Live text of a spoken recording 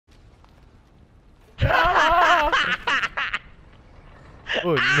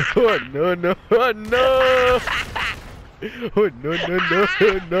Oh no, no, no, no! Oh no, no, no,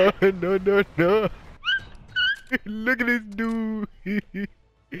 no, no, no, no! Look at this dude!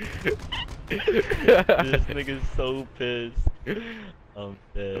 This nigga's so pissed. I'm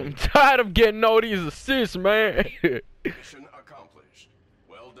dead. I'm tired of getting all these assists, man. Mission accomplished.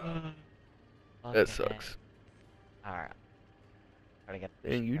 Well done. That sucks. Alright. Gotta get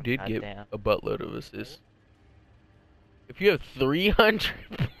And you this did God get damn. a buttload of assists. If you have 300,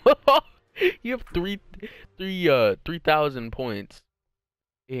 you have 3,000 points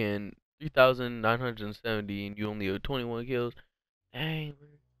and 3,970, and you only have 21 kills. Dang,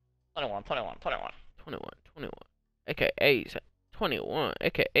 21. 21. AKA 21.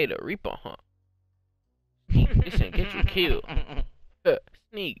 AKA the Reaper, huh? This ain't get you killed.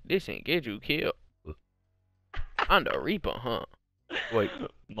 Sneak, this ain't get you killed. I'm the Reaper, huh? Wait.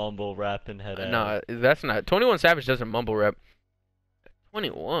 Mumble rapping head ass. Nah, that's not. 21 Savage doesn't mumble rap.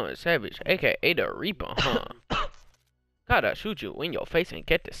 21 Savage, aka the Reaper, huh? Gotta shoot you in your face and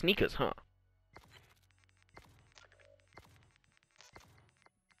get the sneakers, huh?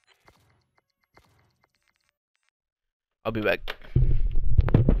 I'll be back.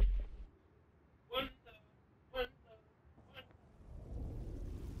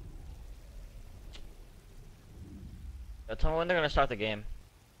 Tell me when they're gonna start the game.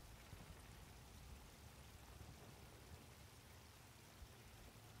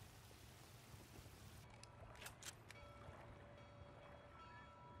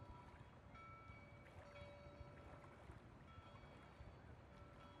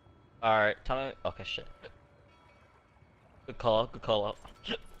 Alright, tell me. Okay, shit. Good call out.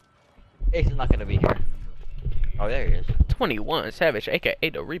 Ace is not gonna be here. Oh, there he is. 21 Savage, aka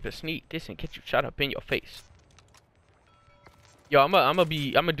the Reaper, sneak this and get you shot up in your face. Yo, I'm gonna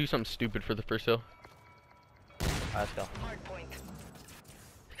do something stupid for the first hill. Alright, let's go.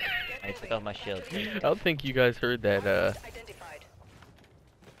 I took off my shield. I don't think you guys heard that. Did I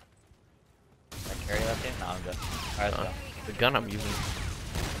carry that thing? No, I'm good. Alright, let's go. The gun I'm using.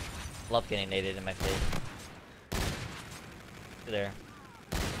 Love getting naded in my face. There.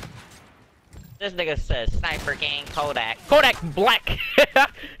 This nigga says Sniper Gang Kodak. Kodak Black!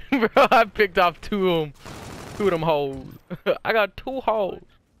 Bro, I picked off two of them hoes. I got 2 hoes.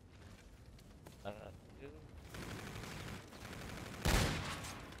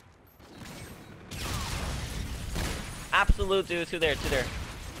 Absolute dude, two there.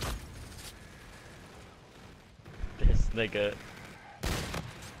 This nigga.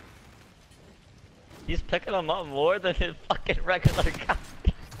 He's picking them up more than his fucking regular guy.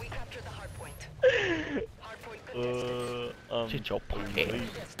 We captured the hard point. Hard point contested. Shit, your pocket. The enemy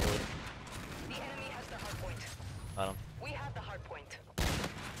has the hard point. Got him. We have the hard point.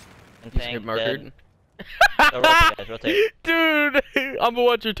 And He's hit markered. Go rotate, guys, rotate. Dude, I'm gonna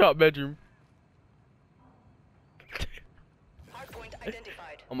watch your top bedroom. Hard point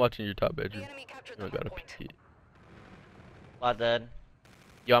identified. I'm watching your top The bedroom. enemy captured You the don't gotta hard point. PT. Lot dead.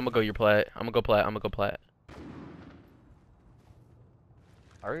 Yo, I'm gonna go your plat. I'm gonna go plat.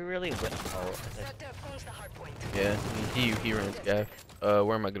 Are we really winning? Oh, okay. Threat dev owns the hard point. Yeah, he ran scaff.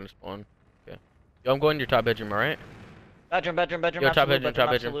 Where am I gonna spawn? Okay. Yo, I'm going to your top bedroom, alright? Bedroom, Yo, top absolute, bedroom.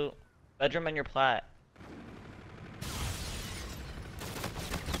 absolute. Bedroom and your plat.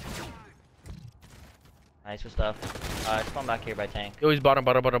 Nice with stuff. Spawn back here by tank. Yo, he's bottom.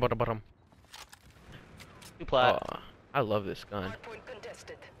 Two plat. Oh, I love this gun. Hard point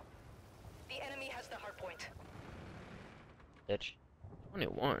contested. The enemy has the hard point. Bitch.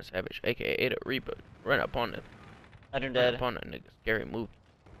 21 Savage, aka the Reaper. Run up on it. Bedroom Run dead. up on that nigga. Scary move.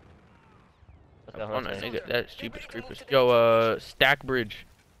 Let's go, Up on that rotate. nigga. That's cheapest creepers. Yo, stack bridge.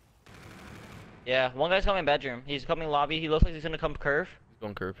 Yeah, one guy's coming bedroom. He's coming lobby. He looks like he's gonna come curve. He's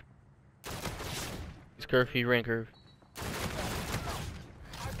going curve. He's curve. He ran curve.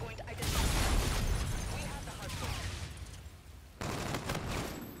 Hard point identified. We have the hard point.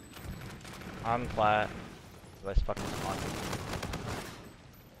 I'm flat. Let's fucking spawn.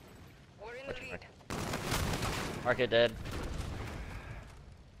 We're in the Watch your lead. Market dead.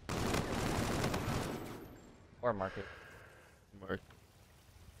 Or market. Mark.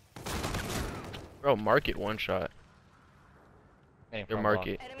 Bro, market one shot. Getting Your front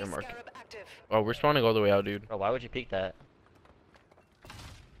market. Enemy Your market. scarab active. Oh, we're spawning all the way out, dude. Bro, why would you peek that?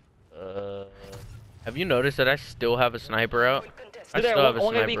 Have you noticed that I still have a sniper out? Point contested. I Two there, still have a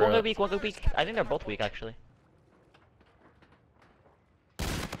one go sniper weak, one go out. weak, one go weak. I think they're both weak actually.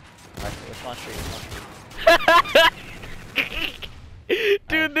 Alright, which one street?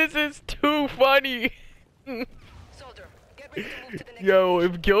 Dude, this is too funny. Soldier, get ready to move to the next Yo,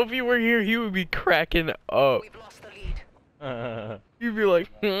 location. if Gilvy were here, he would be cracking up. We've lost the lead. You'd be like,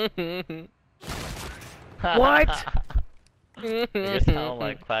 What? You just sound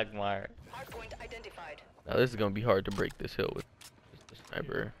like Quagmire. Hardpoint identified. Now this is gonna be hard to break this hill with just the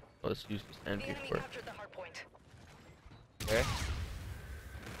sniper. Let's use this The NV enemy for. captured the hardpoint. Where?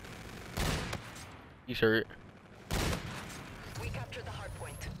 He's hurt. We captured the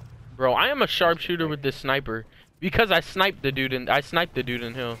hardpoint. Bro, I am a sharpshooter with this sniper because I sniped the dude in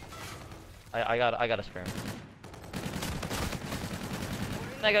hill. I got a spare.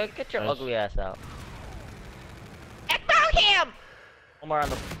 Nigga, get your Nice. ugly ass out. I found him! One more on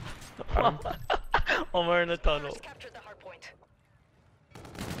the... One more in the tunnel. Scholars captured the hardpoint.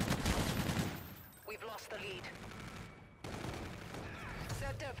 We've lost the lead.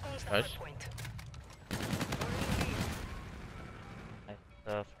 ZDev owns the Nice. hardpoint.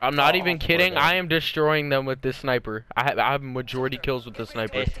 I'm not Oh, even poor kidding. guy. I am destroying them with this sniper. I have majority kills with the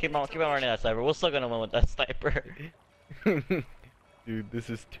sniper. Hey, keep on running that sniper. We're still gonna win with that sniper. Dude, this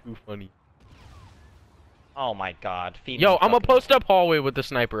is too funny. Oh my god. Feed Yo, me I'm a fucking- post up hallway with the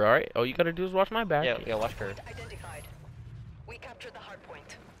sniper, alright? All you gotta do is watch my back. Yeah, watch her. Identified. We captured the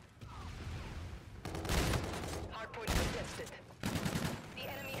hardpoint. Hardpoint contested. The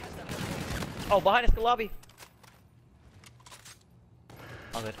enemy has the hardpoint. Oh, behind us, the lobby.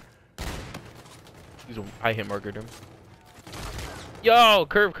 All good. I hit markered him. Yo,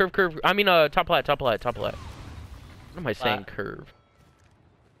 curve. I mean, top lat. What am I saying? Lat. Curve.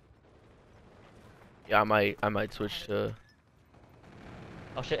 Yeah, I might switch to.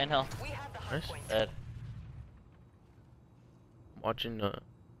 Oh shit, inhale. We have the Nice. hardpoint. Dead. Watching your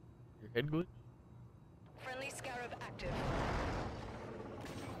head glitch. Friendly Scarab active.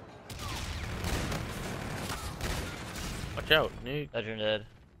 Watch out, Nick. Bedroom dead.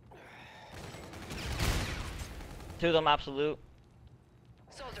 Two of them absolute.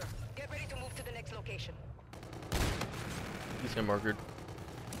 Soldier, get ready to move to the next location. He's hit markered.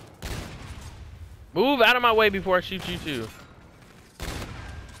 Move out of my way before I shoot you too.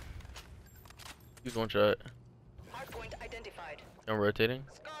 He's one shot. Hardpoint identified. I'm rotating.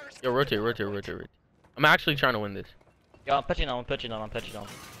 Scars Yo, captured rotate. the hardpoint. I'm actually trying to win this. Yo, I'm pitching on.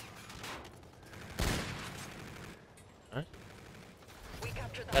 Nice. We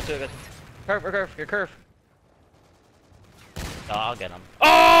captured the Got two, got hardpoint. two. Curve, your curve. Oh, I'll get him.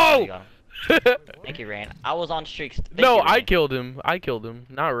 Oh! You got him. Thank you, Rain. I was on streaks. Thank No, you, I Rain. killed him.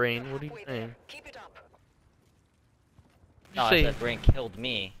 Not Rain. What are you Halfway saying? there. Keep it up. No, I Say- said Rain killed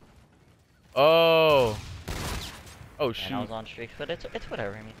me. Oh. Oh And I shoot. was on streaks, but it's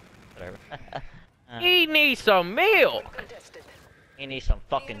whatever. I mean, whatever. He needs some milk. Hardpoint contested. He needs some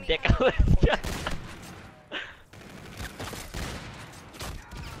fucking dick.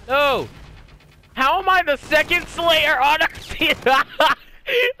 No. How am I the second Slayer on our team?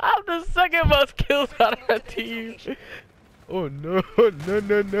 I'm the second most kills on our team. Oh no. Oh no.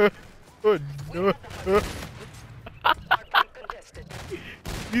 We have the hardpoint. Hardpoint contested.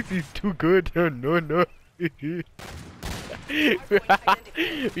 This is too good. Oh no. identified.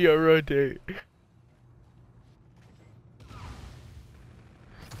 Yo, rotate.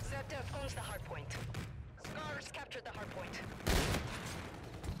 ZDev owns the hardpoint. Scars captured the hardpoint.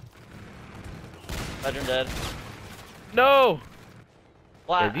 Bedroom dead. No.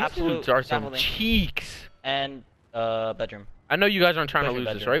 Flat, Yeah, these absolute. dudes are some Scaffolding. cheeks. And bedroom. I know you guys aren't trying to Bedroom,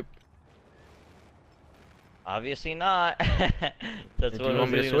 lose this, bedroom. right? Obviously not. That's Do what you I want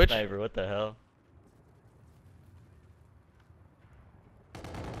was me to doing switch? Sniper. What the hell?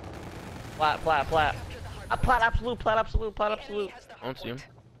 Flat. Captured the hardpoint. Plat absolute. The enemy has the I don't see him. hardpoint.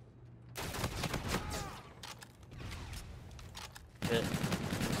 Shit.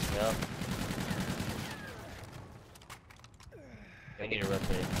 Yep. We need to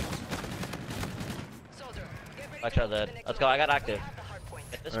rotate. Soldier, get ready Watch to out, move to Led. the next Let's go, I got location. active. We have the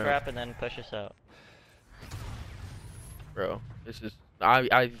hardpoint. Get this Alright. scrap and then push us out. Bro, this is.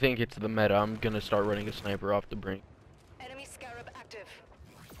 I think it's the meta. I'm gonna start running a sniper off the brink. Enemy Scarab active.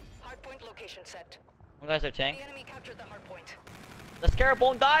 Hardpoint location set. You guys are tank. The enemy captured the hardpoint. The scarab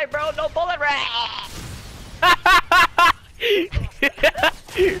won't die, bro. No bullet rat.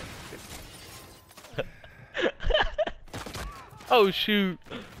 Oh shoot!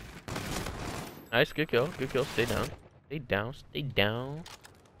 Nice, good kill. Stay down.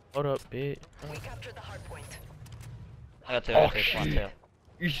 Hold up, bitch. We captured the hardpoint. I got two. Oh, Come on, shit.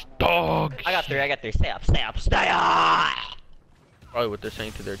 two. You dog. I got three. Stay up. Stay up. Probably what they're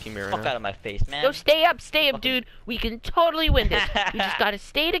saying to their teammate right Fuck now. out of my face, man. Yo, stay up, Fucking- dude. We can totally win this. We just gotta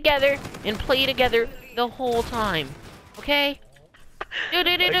stay together and play together the whole time. Okay? I can't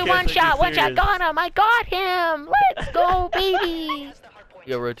One take you shot. serious. Got him. I got him. Let's go, baby. Has the hardpoint.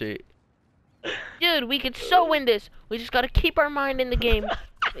 Yo, rotate. Dude, we could so win this. We just gotta keep our mind in the game.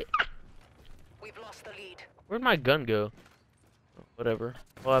 We've lost the lead. Where'd my gun go? Whatever.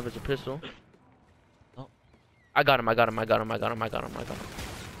 All I have is a pistol. Oh. I got him. I got him. I got him. I got him. I got him. I got him.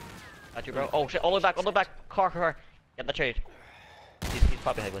 Got you, bro. Oh shit! All the way back. All the way back. Car. Get the trade. He's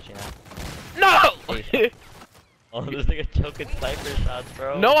probably head glitching now. No! Oh, this nigga choking sniper shots,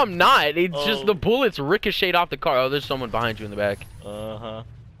 bro. No, I'm not. It's just Oh. the bullets ricocheted off the car. Oh, there's someone behind you in the back. Uh-huh.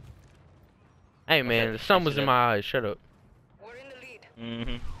 Hey, man, the sun was in my eyes. Shut up. We're in the lead.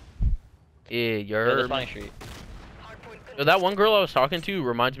 Mm-hmm. Yeah, you Yo, heard this me. Bonnie Street. Hardpoint Yo, that one girl I was talking to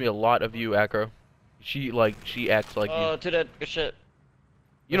reminds me a lot of you, Acro. She acts like Oh, you. to the good shit.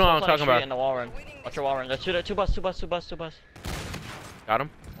 You know what I'm talking In about. the wall run. Watch your wall run. Let's shoot two bus. Got him.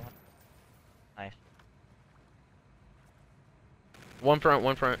 Nice. One front,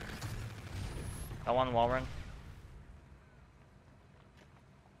 one front. Got one wall run.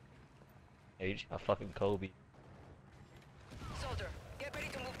 Yeah, you just got fucking Kobe. Soldier, get ready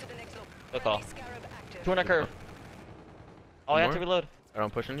to move to the next location. Good call. Scarab active. 200 curve. Oh, I have to More? reload.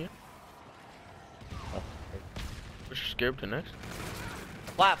 I'm pushing you. Oh. Push your scarab to next.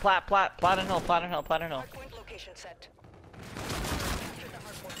 Plat and hill. Hardpoint location set. Capture the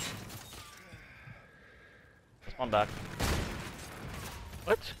hardpoint. There's one back.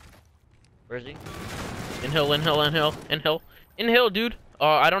 What? Where is he? In hill, dude.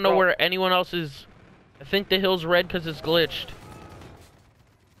 I don't know Bro. where anyone else is. I think the hill's red because it's glitched.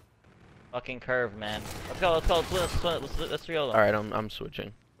 Fucking curve, man. Let's go. Let's 3-0 them. All right, I'm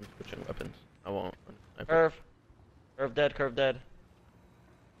switching. I'm switching weapons. I won't. Curve dead.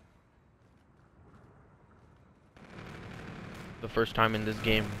 The first time in this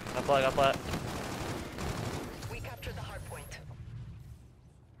game. Got flat. We captured the hardpoint.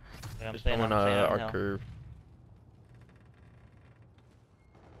 Yeah, I'm Just staying on on our hill. curve.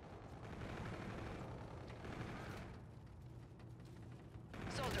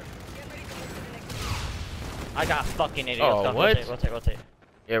 Soldier, get ready to move to the next location. I got fucking idiot. Oh, Let's go. what? Rotate.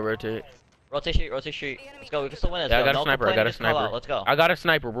 Yeah, rotate. Rotate street. Let's go. We can still win this. Yeah, I Go. got a No sniper. I complaining, got a just call sniper. out. Let's go. I got a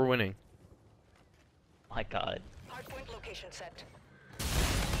sniper. We're winning. My God. Hardpoint location set.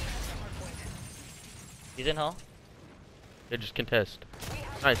 Hardpoint. He's in hill. They just contest. We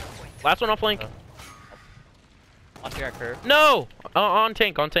have Nice. hardpoint. Last one on flank. Watch your curve. No!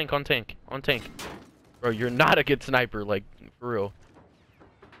 On tank. Bro, you're not a good sniper, like, for real.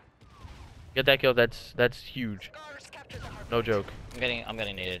 Get that kill, that's huge. Scars captured the hardpoint. No joke. I'm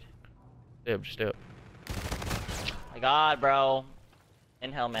getting needed. Stay up, just stay up. My God, bro.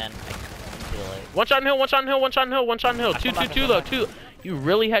 In hell, man. I'm too late. One shot in hill. Come back, 2 come though, back. 2. You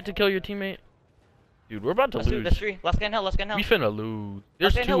really had to kill your teammate? Dude, we're about to Let's do lose. this 3. Let's get in hell. We finna lose.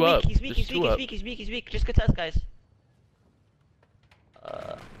 There's Let's get in 2 hell. up. Weak. There's He's 2 up. weak. Just contest, guys.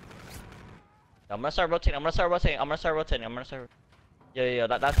 I'm gonna start rotating. Yeah.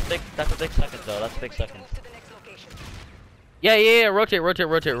 That's a big second though. That's a big Ready to second. move to the next location. Yeah. Rotate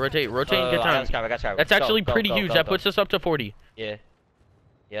and good I time. got Skype. That's actually pretty huge. That puts us up to 40. Yeah.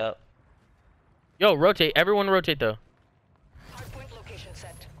 Yep. Yo, rotate. Everyone rotate though. Hardpoint location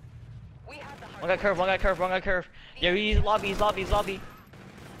set. We have the One guy curve. Yeah, he's lobby.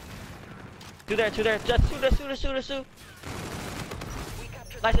 Two there. Just sue. We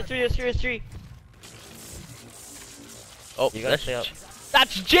captured Nice, the 3. Oh, You gotta stay up.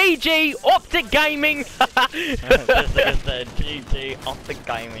 that's JJ Optic Gaming. This nigga said GG off the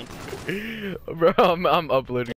gaming. Bro, I'm uploading.